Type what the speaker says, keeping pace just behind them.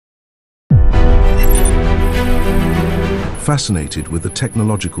Fascinated with the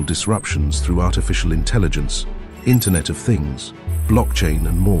technological disruptions through artificial intelligence, Internet of Things, blockchain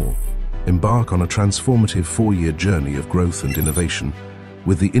and more, embark on a transformative 4-year journey of growth and innovation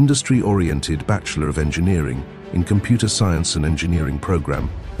with the industry-oriented Bachelor of Engineering in Computer Science and Engineering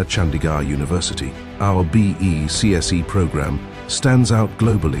program at Chandigarh University. Our BE CSE program stands out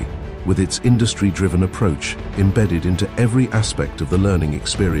globally with its industry-driven approach embedded into every aspect of the learning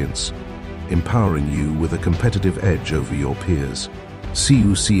experience, empowering you with a competitive edge over your peers.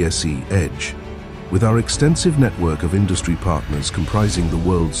 CU CSE Edge. With our extensive network of industry partners comprising the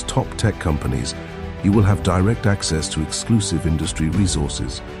world's top tech companies, you will have direct access to exclusive industry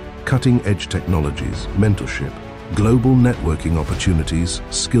resources, cutting-edge technologies, mentorship, global networking opportunities,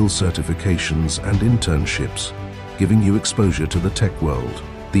 skill certifications, and internships, giving you exposure to the tech world.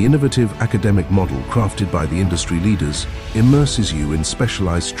 The innovative academic model crafted by the industry leaders immerses you in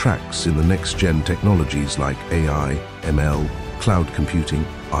specialized tracks in the next-gen technologies like AI, ML, cloud computing,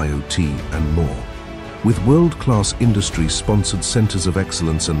 IoT, and more. With world-class industry-sponsored centers of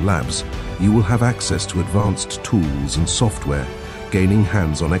excellence and labs, you will have access to advanced tools and software, gaining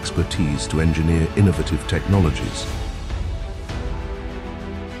hands-on expertise to engineer innovative technologies.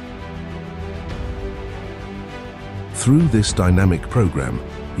 Through this dynamic program,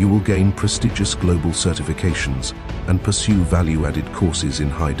 you will gain prestigious global certifications and pursue value-added courses in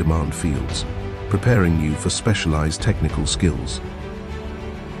high-demand fields, preparing you for specialized technical skills.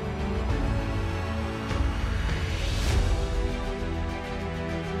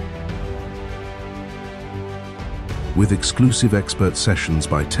 With exclusive expert sessions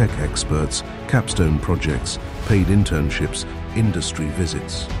by tech experts, capstone projects, paid internships, industry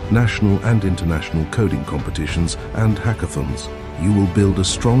visits, national and international coding competitions, and hackathons, you will build a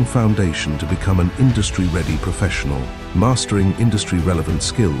strong foundation to become an industry-ready professional. Mastering industry-relevant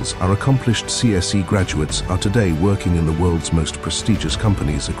skills, our accomplished CSE graduates are today working in the world's most prestigious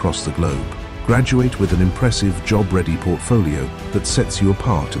companies across the globe. Graduate with an impressive job-ready portfolio that sets you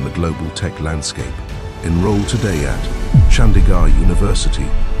apart in the global tech landscape. Enroll today at Chandigarh University,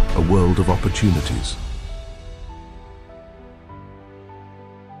 a world of opportunities.